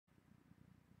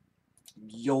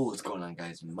Yo, what's going on,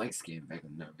 guys? Mike's getting back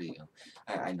with another video.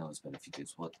 I know it's been a few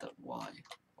days. What the? Why?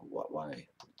 What? Why?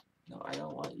 No, I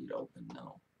don't want you to open.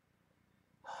 No.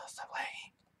 Stop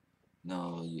lagging.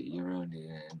 No, you ruined the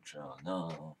intro.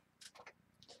 No.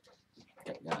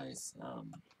 Okay, guys.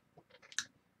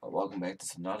 Welcome back to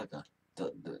Subnautica.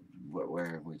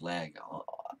 Where we lag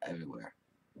everywhere.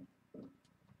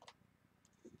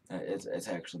 It's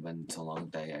actually been so long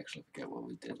that I actually forget what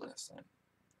we did last time.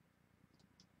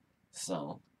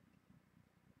 So,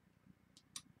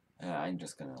 I'm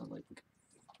just gonna like,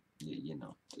 you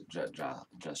know, just drop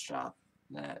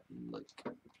that and like.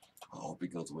 I hope he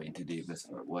goes way into the abyss.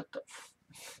 What the?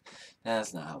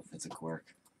 That's not how physics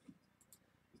work.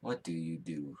 What do you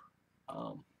do?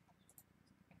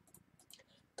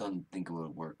 Don't think it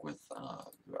would work with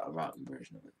a rotten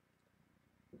version of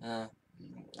it.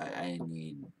 I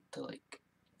need to like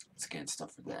scan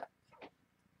stuff for that.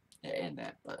 Yeah, and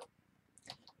that, but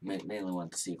mainly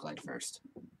want the sea glide first,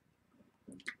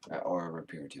 or a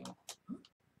repair tool.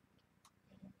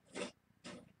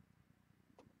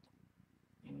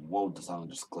 Whoa, the sound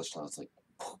just glitched out. It's like,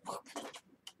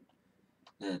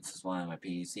 this is why my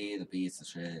PC, the piece of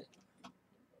shit.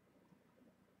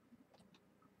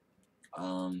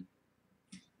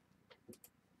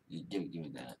 You give me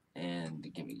that,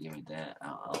 and give me that.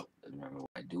 I'll remember what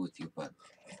I do with you, but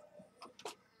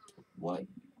what?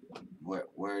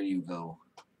 Where you go?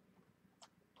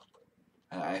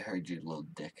 I heard you, little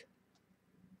dick.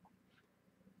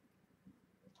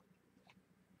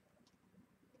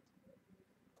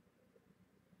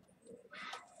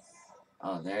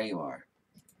 Oh, there you are.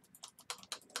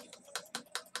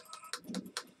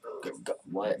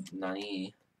 What?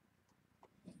 Nani?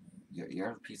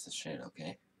 You're a piece of shit,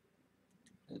 okay?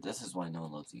 This is why no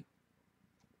one loves you.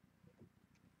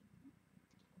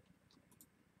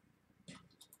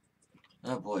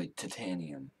 Oh boy,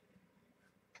 titanium.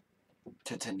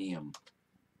 Titanium.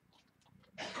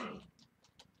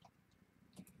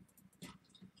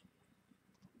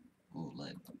 Ooh,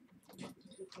 lead.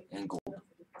 And gold.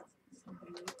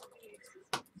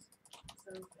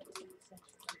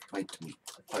 Fight to me.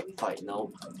 Fight.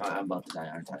 No, I'm about to die,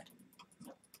 aren't I?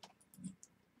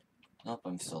 Nope,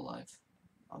 I'm still alive.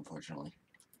 Unfortunately.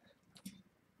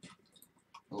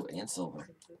 Oh, and silver.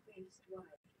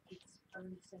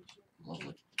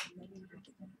 Lovely.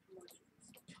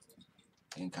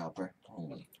 And copper.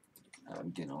 Holy.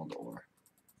 I'm getting all the ore.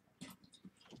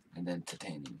 And then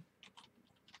titanium.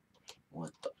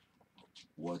 What the?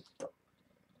 What the?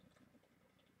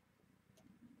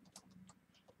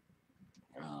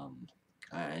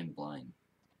 I'm blind.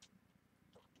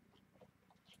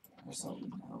 Or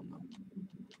something. I don't know.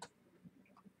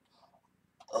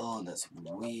 Oh, that's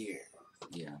weird.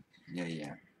 Yeah.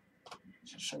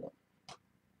 Shut up.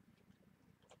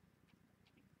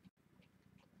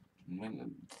 Maybe,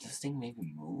 did this thing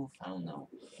maybe move? I don't know.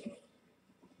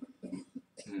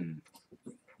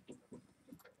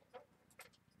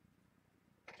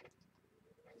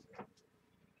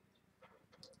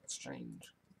 Strange.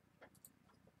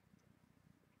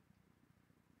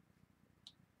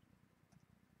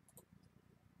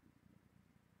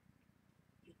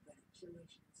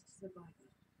 Congratulations, survivor.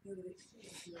 You have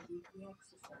exceeded your weekly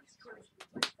exercise quotient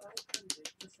by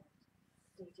 500%.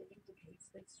 Data indicates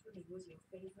that swimming was your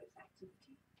favorite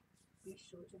activity. Be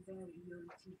sure to vary your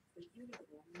routine for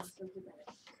uniform muscle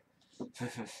development.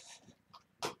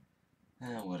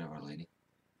 Whatever, lady.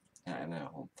 I'm at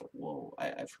home for. Whoa,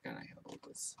 I forgot I had all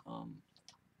this.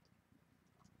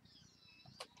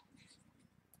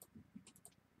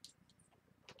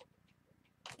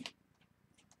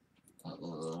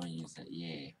 Let me use that.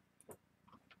 Yay.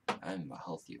 I'm a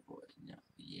healthy boy now.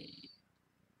 Yay.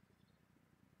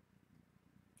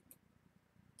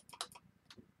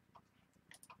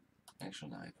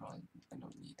 Actually, no, I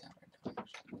don't need that right now.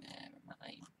 Actually, never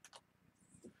mind.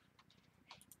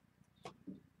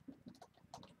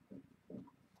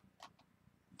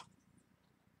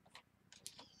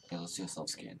 Okay, let's do a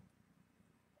self-scan.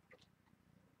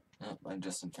 Nope, I'm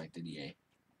just infected. Yay.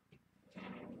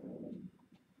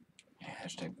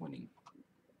 Hashtag winning.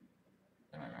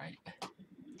 Am I right?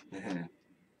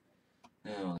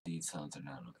 No, these sounds are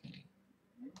not okay.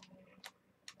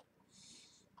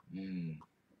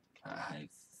 A hive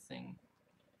thing.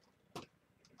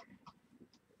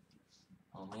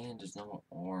 Oh man, there's no more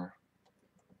ore.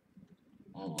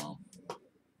 Oh well.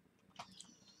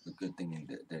 The good thing is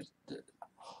that there's the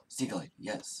sea glide,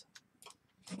 yes.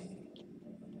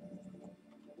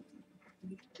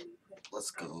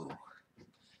 Let's go.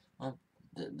 Well,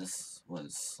 this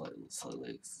was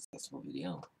slightly successful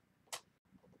video.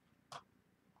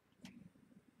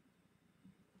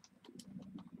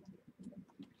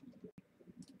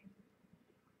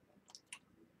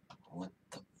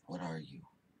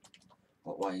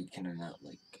 Why can I not,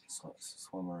 like,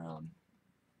 swim around?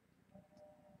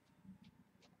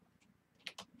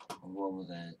 What was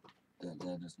that?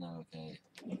 That is not okay.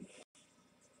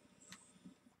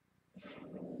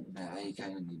 I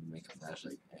kind of need to make a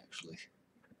flashlight, actually.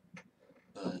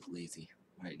 But lazy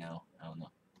right now. I don't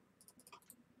know.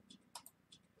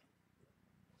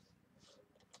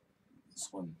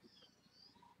 Swim.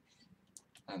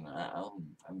 I don't know.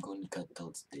 I'm going to cut till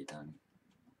it's daytime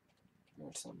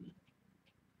or something.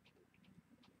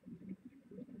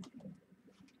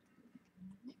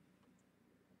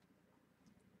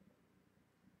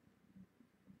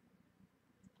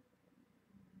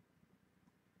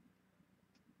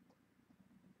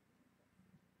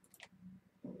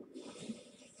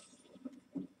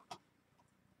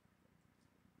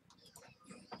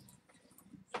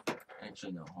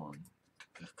 Actually, no, hold on.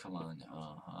 Come on.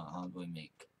 How do I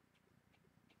make?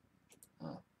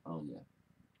 Oh yeah.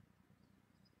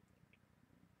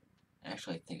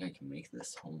 Actually, I think I can make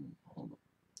this home. Hold on.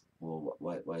 Well,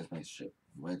 why is my ship?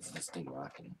 Why is this thing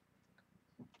rocking?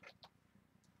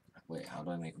 Wait, how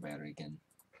do I make a battery again?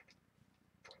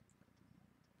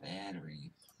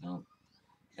 Battery. No.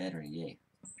 Battery, yay.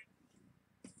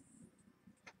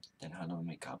 Then how do I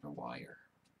make copper wire?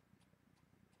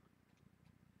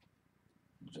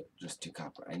 Just 2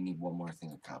 copper. I need 1 more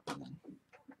thing of copper then.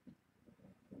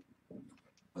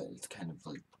 But it's kind of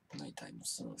like nighttime,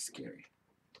 so scary.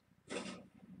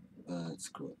 But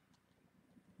screw it.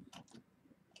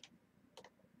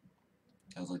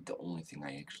 That was like the only thing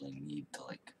I actually need to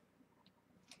like.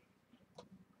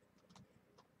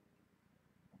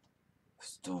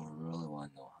 Still really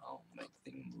want to know how my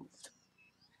thing moved.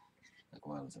 Like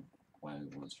why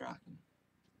it was rocking.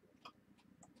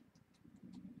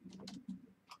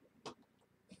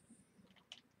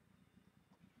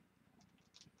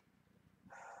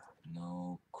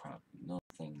 No crap, no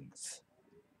things.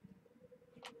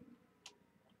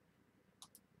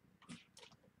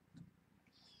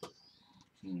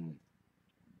 You.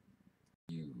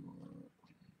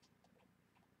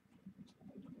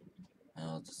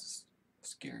 Oh, this is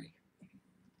scary.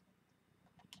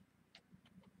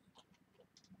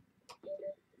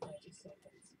 30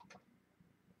 seconds.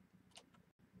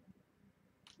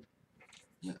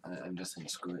 Yeah, I'm just gonna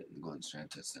screw it and go straight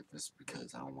to the surface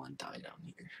because I don't want to die down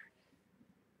here.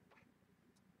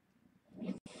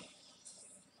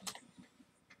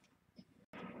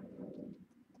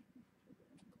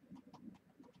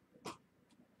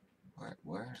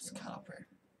 Where's copper?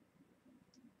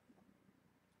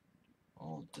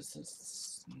 Oh, this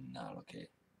is not okay.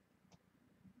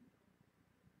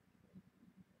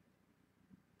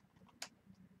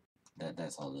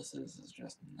 That's all this is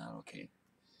just not okay.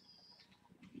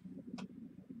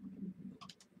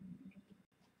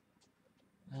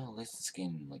 Well, at least it's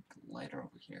getting like lighter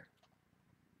over here.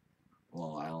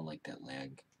 Well, I don't like that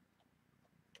lag.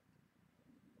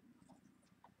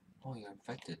 Oh, you're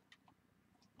infected.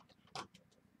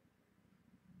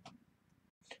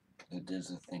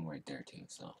 There's a thing right there too,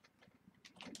 so.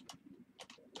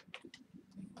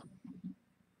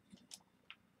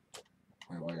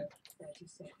 Where? 30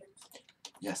 seconds.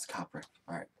 Yes, copper.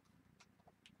 Alright.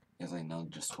 Yes, I know,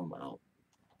 just swim out.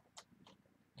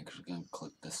 Actually gonna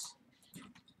click this.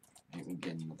 Maybe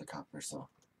get another copper, so.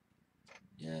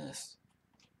 Yes.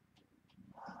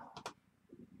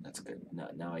 That's good.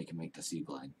 Now I can make the sea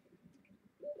glide.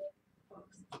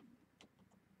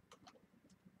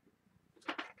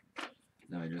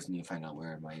 Now I just need to find out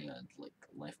where my like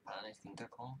life pod, I think they're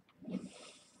called,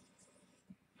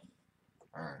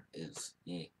 is.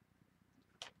 Yay.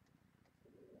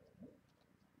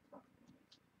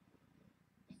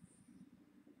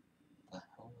 What the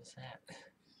hell was that?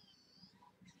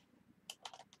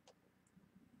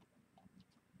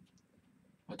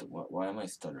 Why am I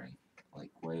stuttering?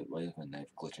 Like, why is my knife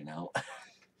glitching out?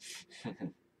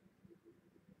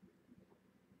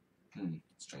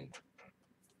 Strange.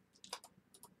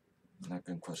 I'm not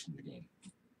gonna question the game.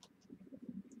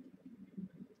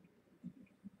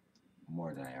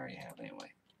 More than I already have,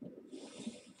 anyway.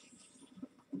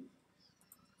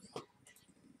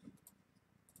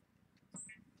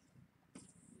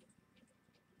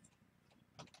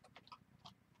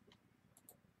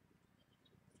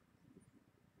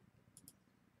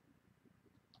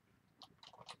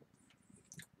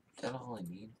 Is that all I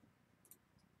need?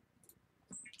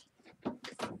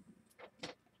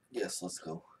 Yes, let's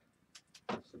go.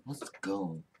 Let's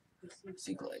go.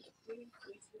 Sea glide.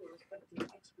 Increase your effective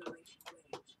exploration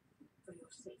range. For your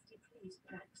safety, please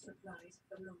pack supplies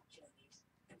for long journeys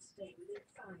and stay within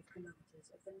 5 kilometers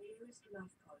of the nearest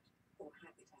life pod or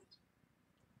habitat.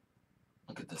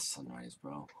 Look at this sunrise,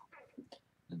 bro.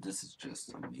 This is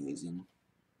just amazing.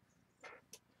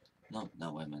 No,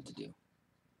 not what I meant to do.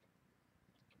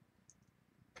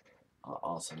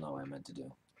 Also, not what I meant to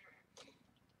do.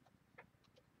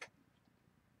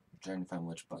 I'm trying to find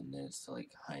which button it is to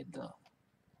like hide the.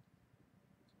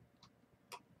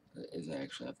 Is it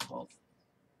actually F12?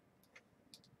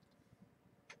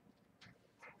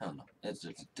 I don't know. It's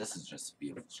just, this is just a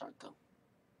beautiful shot though.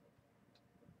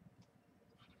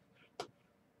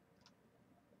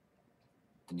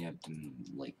 Then you have the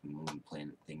like moon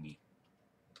planet thingy.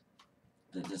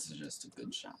 This is just a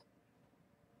good shot.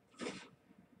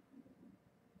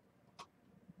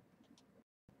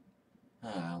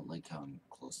 I don't like how I'm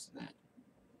close to that.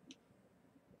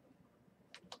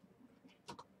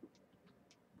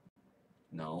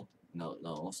 No, no,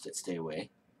 no. Stay away.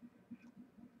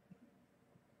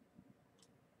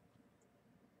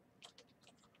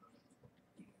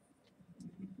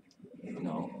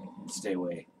 No, stay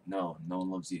away. No, no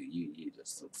one loves you. You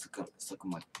just suck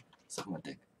my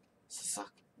dick.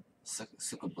 Suck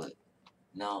a butt.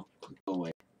 No, go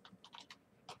away.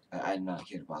 I'm not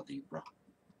here to bother you, bro.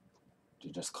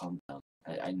 Just calm down.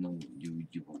 I know you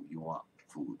want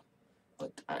food,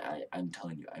 but I'm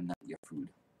telling you, I'm not your food.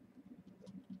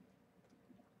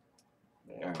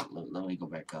 All right, let me go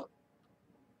back up,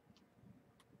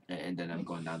 and then I'm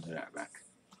going down to that rack.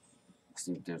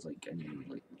 See if there's like any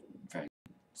like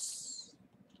fragments.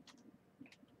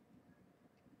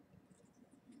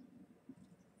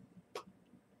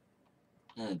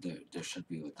 There should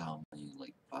be with how many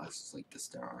like boxes like this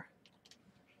there are,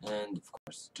 and of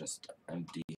course just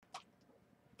empty.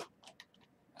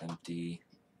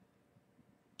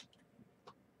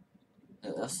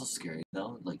 That's so scary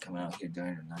though, like coming out here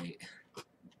during the night.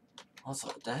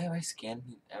 Also, did I already scan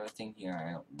everything here?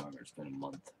 I don't remember. It's been a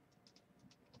month.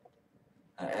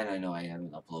 And I know I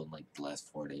haven't uploaded like the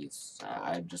last 4 days.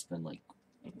 I've just been like,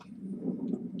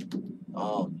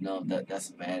 oh no,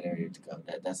 that's a bad area to go.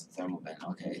 That's a thermal vent.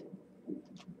 Okay,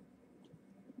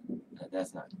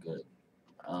 that's not good.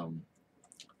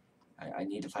 I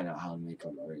need to find out how to make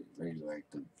a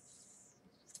radioactive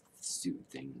suit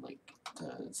thing, like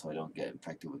so I don't get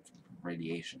infected with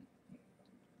radiation.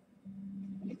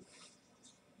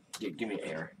 Give me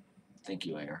air. Thank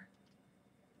you, air.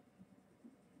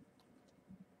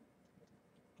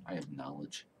 I have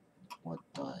knowledge. What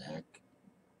the heck?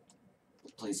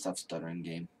 Please stop stuttering,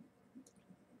 game.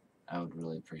 I would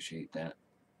really appreciate that.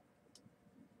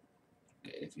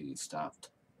 If you stopped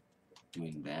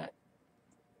doing that.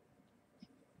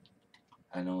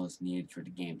 I know it's needed for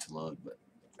the game to load, but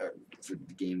for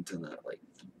the game to not like.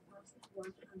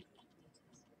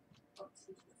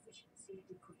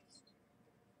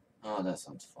 Oh, that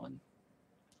sounds fun.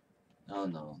 Oh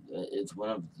no, it's one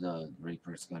of the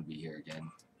Reapers gonna be here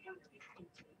again.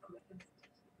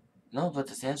 No, but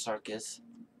the Sand Shark is.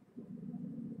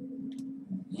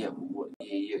 Yeah,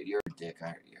 you're a dick,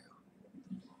 aren't you?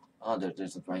 Oh,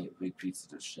 there's a big piece of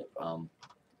this ship.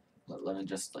 Let me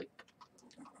just like.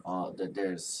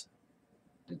 There's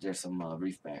some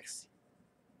reefbacks.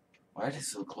 Why are they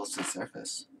so close to the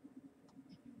surface?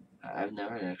 I've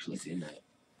never actually seen that.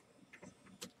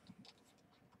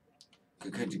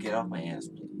 Could you get off my ass,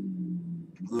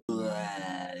 please?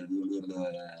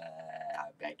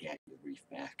 Back at you,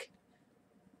 reefback.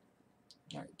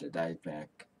 Alright, the dive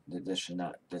back. This should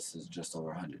not. This is just over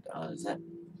 100. Is that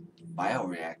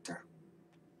bioreactor?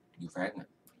 New fragment.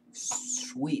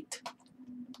 Sweet.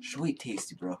 Sweet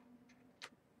tasty, bro.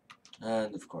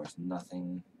 And of course,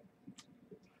 nothing.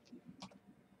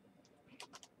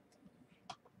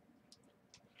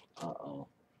 Uh-oh.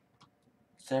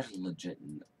 There's legit.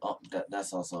 Oh,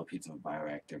 that's also a piece of a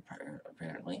bioreactor,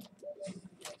 apparently.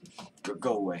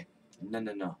 Go away. No.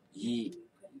 No.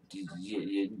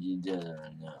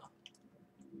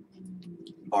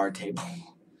 Bar table.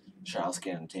 Sure, I'll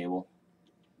scan the table.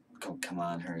 Come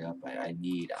on, hurry up. I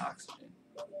need oxygen.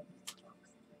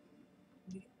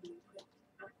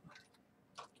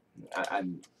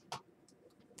 I'm.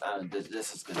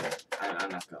 This is gonna. I'm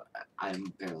not gonna.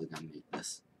 I'm barely gonna make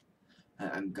this.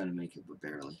 I'm gonna make it, but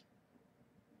barely.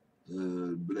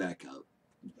 Blackout.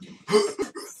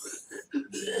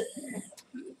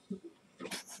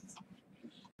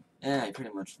 Yeah, I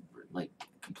pretty much like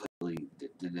completely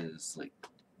did this like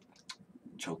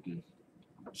choking.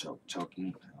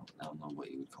 Choking. I don't know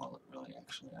what you would call it, really.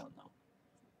 Actually, I don't know.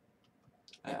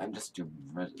 I'm just your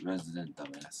resident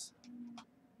dumbass.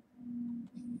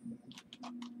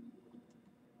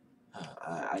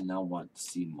 I now want to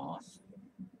see moth.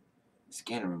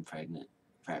 Scanner room fragment.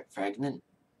 Fragment?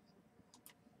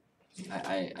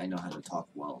 I know how to talk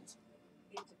weld.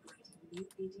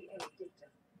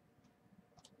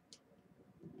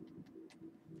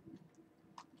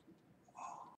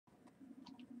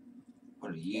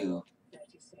 What are you?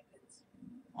 30 seconds.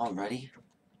 Already?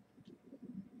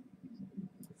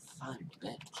 Fine,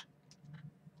 bitch.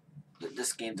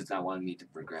 This game does not want me to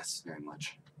progress very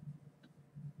much.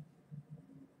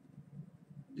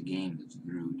 The game is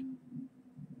rude.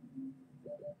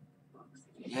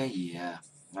 Yeah.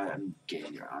 I'm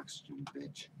getting your oxygen,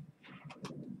 bitch.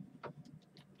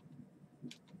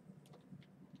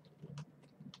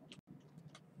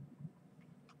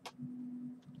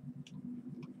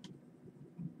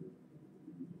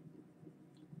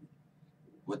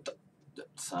 What the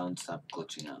sound stopped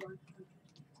glitching out. 100 meters.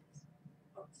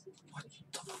 Oxygen What station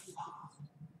the will be fuck?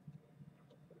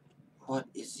 produced. What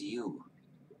is you?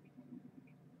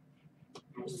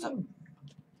 Stop.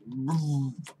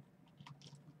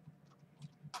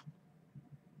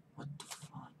 What the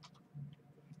fuck?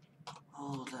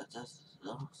 Oh,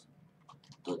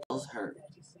 those hurt.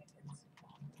 30 seconds.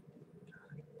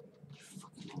 You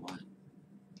fucking know what?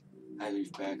 I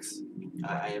leave bags.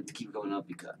 I have to keep going up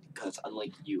because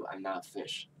unlike you, I'm not a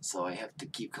fish. So I have to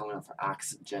keep coming up for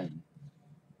oxygen.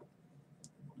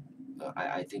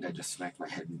 I think I just smacked my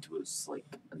head into his like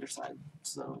underside.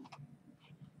 So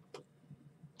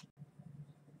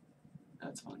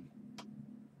that's fun.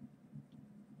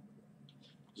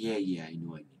 Yeah, I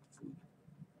know I need food.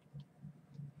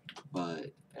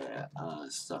 But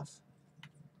stuff.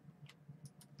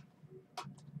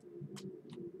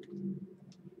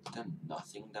 There's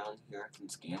nothing down here I can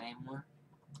scan anymore?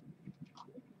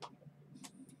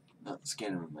 No,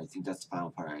 scanner room. I think that's the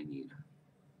final part I need.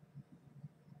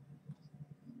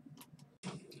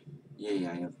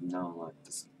 Yeah, I have now unlocked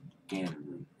the scanner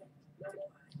room.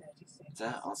 30 Is seconds.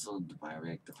 that also the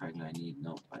bioreactor fragment I need?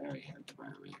 No, I already have the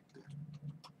bioreactor.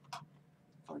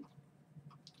 Fun.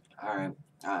 Alright,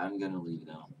 I'm gonna leave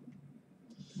now.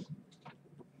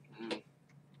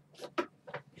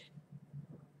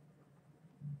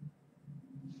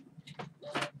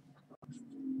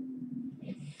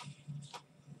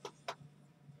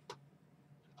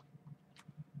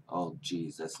 Oh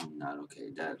jeez, that's not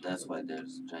okay. That's why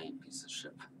there's a giant piece of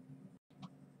shit.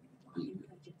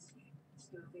 Emergency.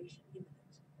 Starvation imminent.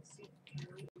 Seek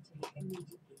carry intake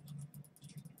immediately.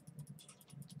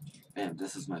 Bam,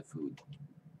 this is my food.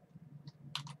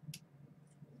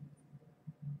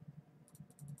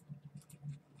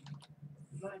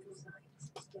 Vital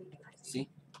signs stabilizing. See?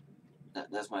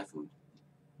 That's my food.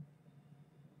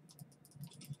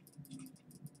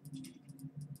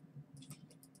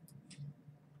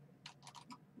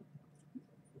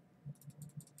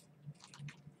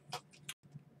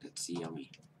 That's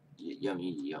yummy.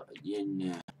 Yummy,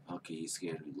 yeah. Okay, you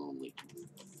scared me, little lick.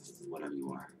 Whatever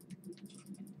you are.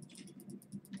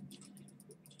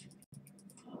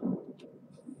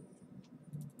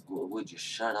 Would you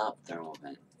shut up, thermal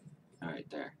vent? Alright,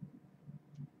 there.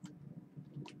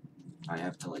 I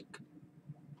have to, like,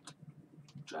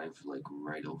 drive, like,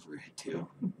 right over it, too.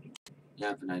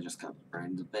 Yep, and I just got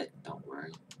burned a bit. Don't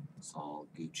worry. It's all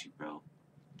Gucci, bro.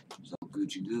 It's all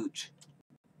Gucci Gooch.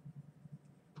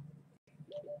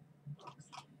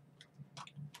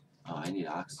 Oh, I need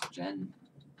oxygen.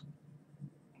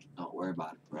 Don't worry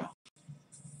about it, bro.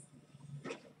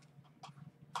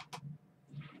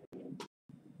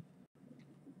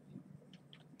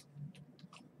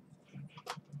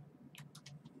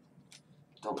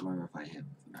 Don't remember if I have.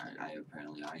 Alright, I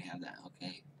apparently already have that.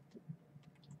 Okay.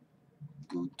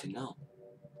 Good to know.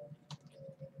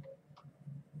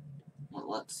 Well,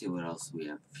 let's see what else we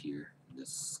have here.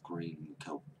 This green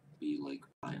kelpie like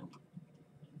biome.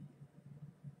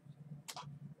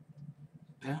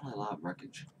 Apparently a lot of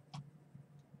wreckage.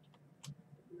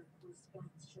 Local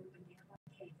scans show the nearby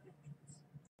cave entrance.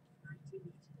 90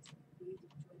 meters, leading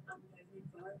to an unknown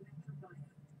environmental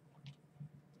biome.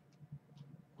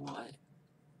 What?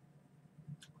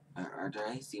 Are there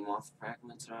any sea moth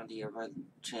fragments around here by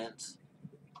chance?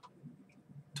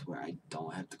 To where I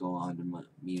don't have to go 100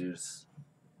 meters.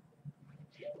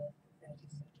 30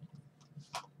 seconds.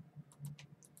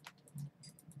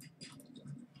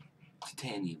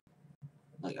 Titanium.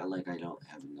 Like I don't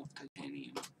have enough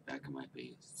titanium back in my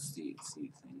base. See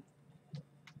thing.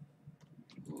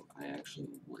 Well, I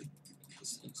actually like the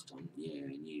sandstone. Yeah,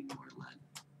 I need more lead.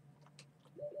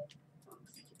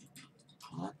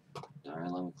 What?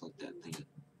 Alright, let me click that thing.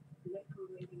 Local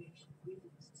radiation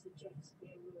readings suggest the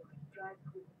aurora drive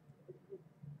core with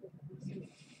local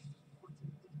state.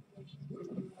 Quantum detonation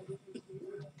within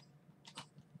reserves.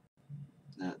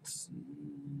 That's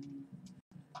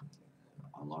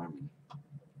alarming.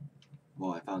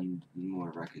 Well, I found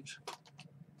more wreckage.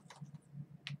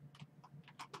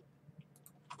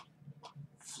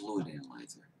 Fluid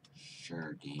analyzer.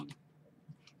 Sure, game.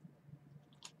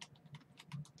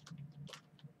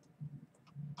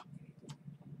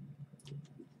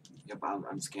 Yep,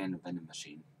 I'm scanning the vending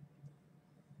machine.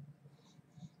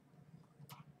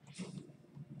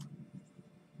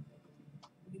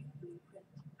 New blueprint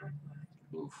acquired.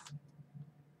 Oof.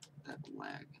 That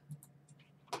lag.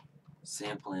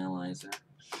 Sample analyzer.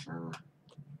 Sure.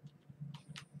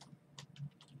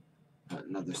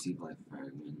 Another seed life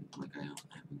fragment. Like I don't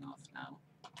have enough now.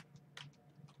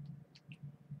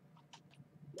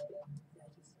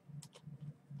 36.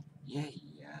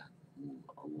 Yeah.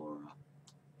 Laura.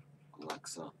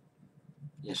 Alexa.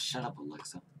 Yeah, shut up,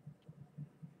 Alexa.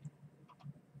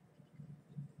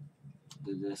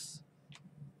 Do this.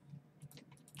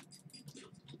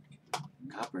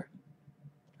 Copper.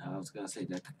 I was gonna say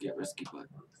that could get risky, but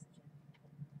Oxygen.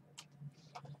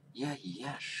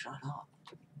 yeah, shut up.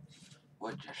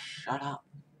 What? Just shut up.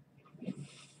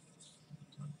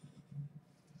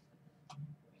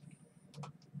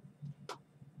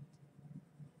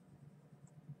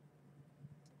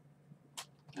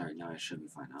 Alright, now I should be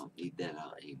fine. I don't need that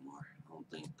out anymore. I don't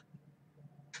think.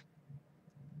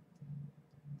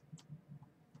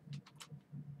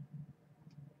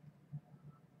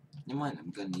 Never mind,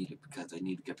 I'm gonna need it because I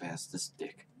need to get past this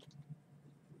dick.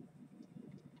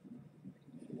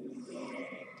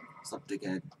 What's up,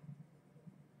 dickhead?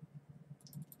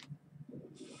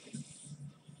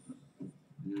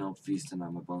 No feasting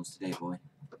on my bones today, boy.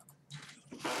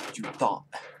 What you thought?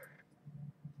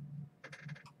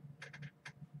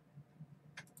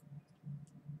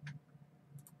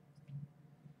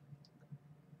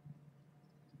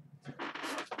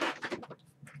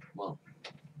 Well.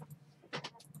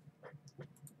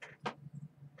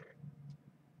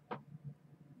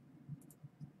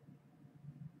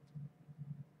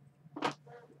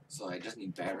 So I just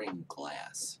need battery and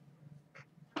glass.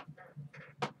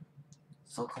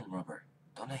 Silicone rubber.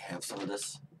 Don't I have some of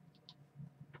this?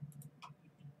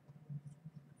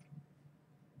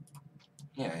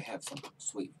 Yeah, I have some.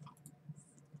 Sweet.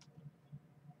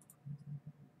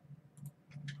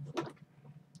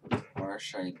 Or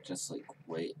should I just like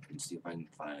wait and see if I can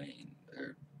find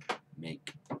or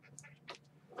make?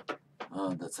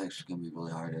 Oh, that's actually gonna be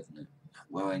really hard, isn't it?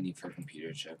 What do I need for a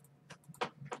computer chip?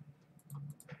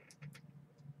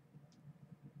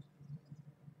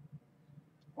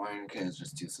 Wiring kit is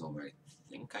just 2 silver. I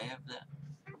think I have that.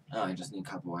 Oh, I just need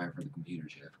copper wire for the computer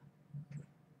chip.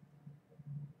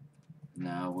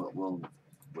 No, we'll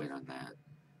wait on that.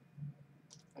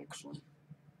 Actually.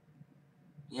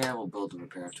 Yeah, we'll build a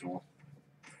repair tool.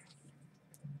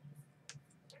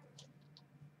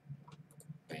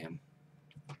 Bam.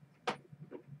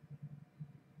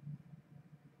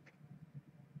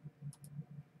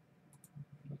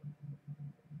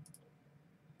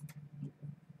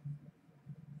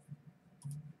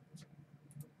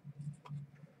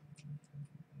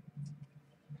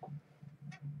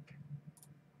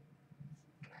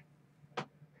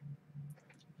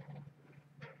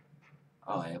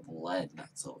 Oh, I have lead, not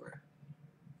silver.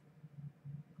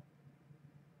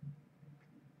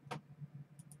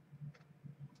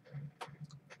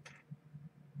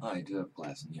 Oh, I do have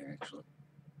glass in here, actually.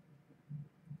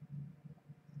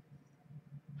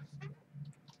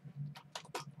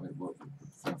 Wait, what?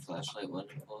 For a flashlight, what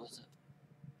was it?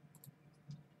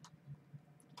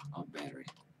 Oh, battery.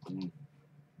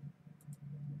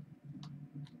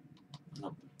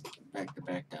 Nope.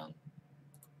 Back down.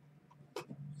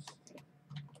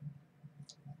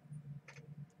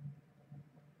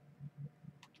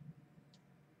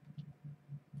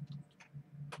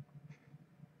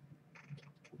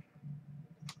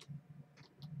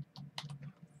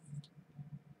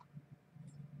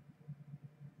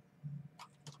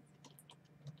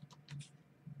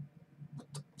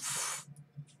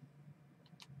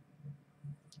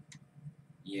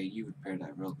 Yeah, you repaired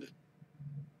that real good.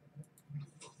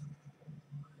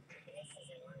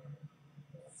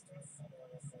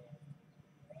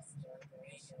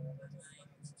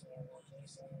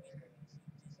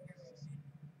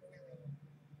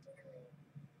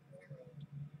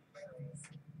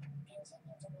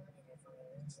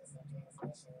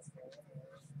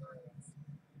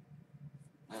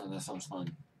 Oh, that sounds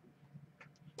fun.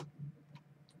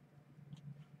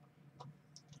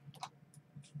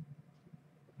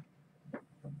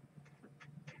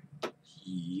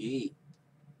 Yeet.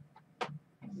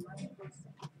 Multiple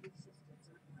secondary systems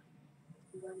online.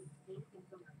 One main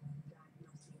information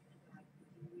diagnostic and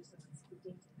outputting results for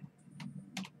data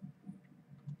bank.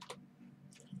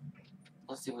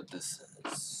 Let's see what this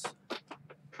says.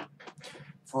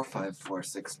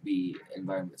 4546B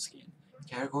environment scan.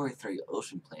 Category 3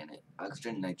 ocean planet,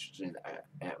 oxygen, nitrogen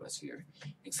atmosphere,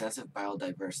 extensive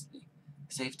biodiversity.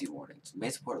 Safety warnings. May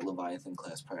support Leviathan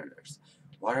class predators.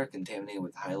 Water contaminated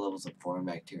with high levels of foreign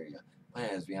bacteria.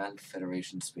 Planet is beyond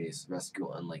Federation space. Rescue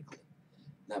unlikely.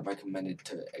 Not recommended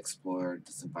to explore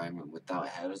this environment without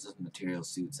hazardous material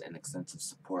suits and extensive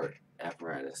support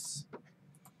apparatus.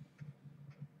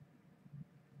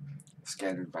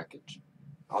 Scattered wreckage.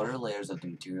 Outer layers of the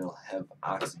material have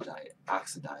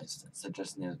oxidized,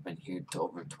 suggesting it has been heated to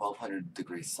over 1200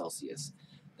 degrees Celsius.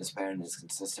 This pattern is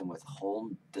consistent with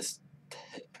whole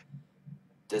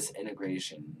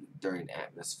disintegration during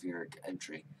atmospheric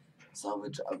entry.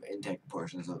 Salvage of intact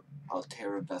portions of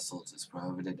Altera vessels is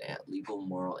prohibited at legal,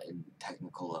 moral, and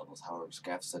technical levels. However,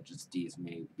 scraps such as these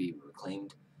may be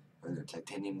reclaimed for their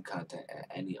titanium content at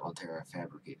any Altera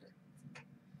fabricator.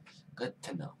 Good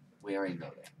to know. We already know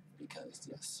that, because,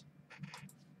 yes.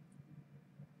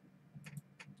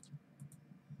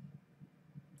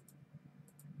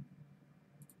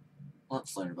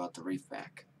 Let's learn about the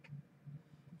reefback.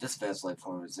 This vast life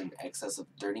form is in excess of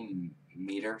 30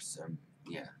 meters,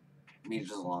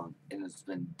 meters long, and has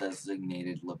been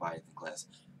designated Leviathan class.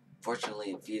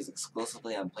 Fortunately, it feeds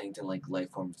exclusively on plankton-like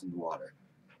life forms in the water.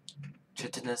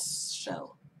 Chitinous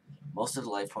shell. Most of the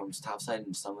life form's topside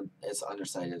and some of its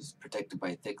underside is protected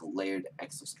by a thick, layered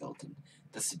exoskeleton.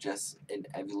 This suggests an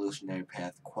evolutionary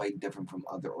path quite different from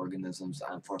other organisms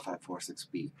on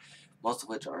 4546b, most of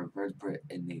which are vertebrate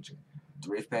in nature. The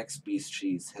reefback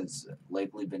species has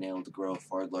likely been able to grow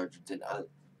far larger than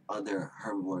other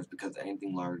herbivores because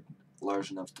anything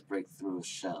large enough to break through a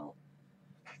shell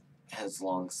has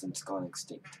long since gone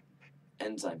extinct.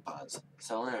 Enzyme pods.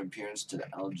 Similar in appearance to the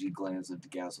algae glands of the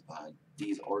gasopod,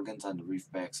 these organs on the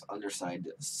reefback's underside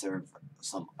serve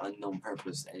some unknown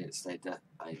purpose in its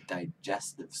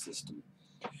digestive system,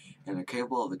 and are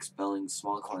capable of expelling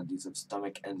small quantities of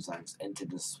stomach enzymes into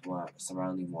the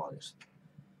surrounding waters.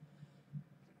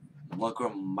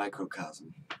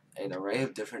 Microcosm. An array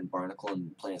of different barnacle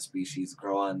and plant species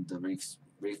grow on the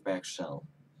reefback shell,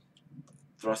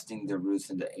 thrusting their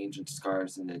roots into ancient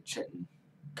scars in the chitin,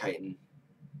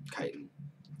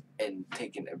 and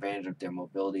taking advantage of their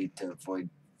mobility to avoid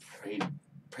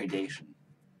predation.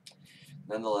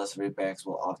 Nonetheless, reefbacks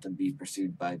will often be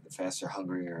pursued by the faster,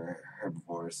 hungrier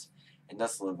herbivores, and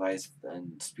thus the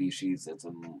Leviathan species is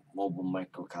a mobile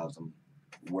microcosm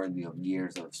worthy of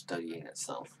years of studying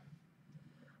itself.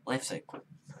 Life cycle.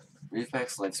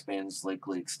 Reefbacks' lifespans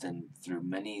likely extend through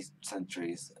many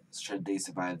centuries should they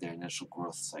survive their initial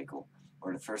growth cycle.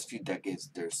 For the first few decades,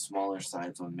 their smaller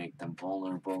size would make them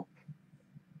vulnerable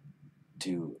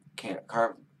to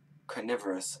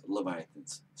carnivorous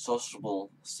leviathans.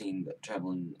 Sociable, seen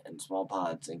traveling in small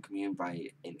pods and communing by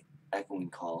an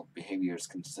echoing call, behaviors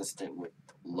consistent with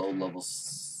low-level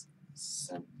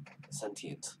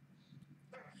sentience.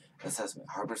 Assessment.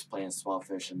 Harbors plants, small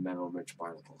fish, and mineral-rich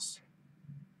barnacles.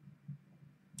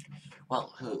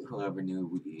 Well, whoever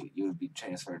knew you would be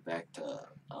transferred back to,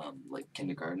 like,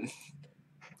 kindergarten.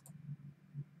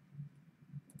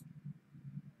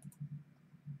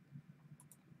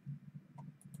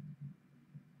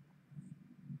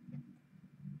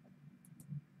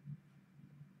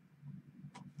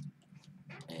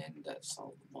 And that's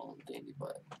all well and dandy,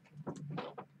 but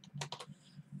no.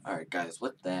 Alright, guys,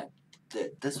 with that,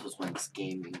 this was Mike's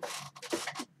Gaming.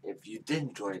 If you did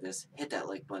enjoy this, hit that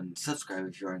like button, subscribe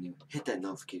if you are new, hit that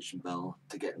notification bell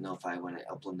to get notified when I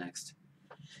upload next.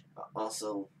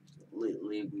 Also,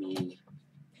 leave me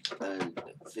a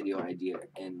video idea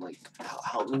and, like,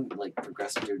 help me, like,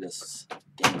 progress through this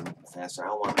game faster. I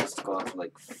want this to go on for,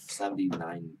 like,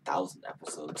 79,000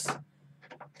 episodes.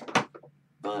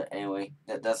 But anyway,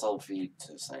 that's all for you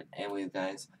to decide. Anyway,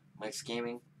 guys, Mike's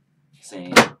Gaming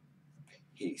saying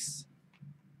peace.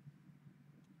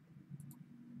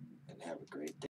 And have a great day.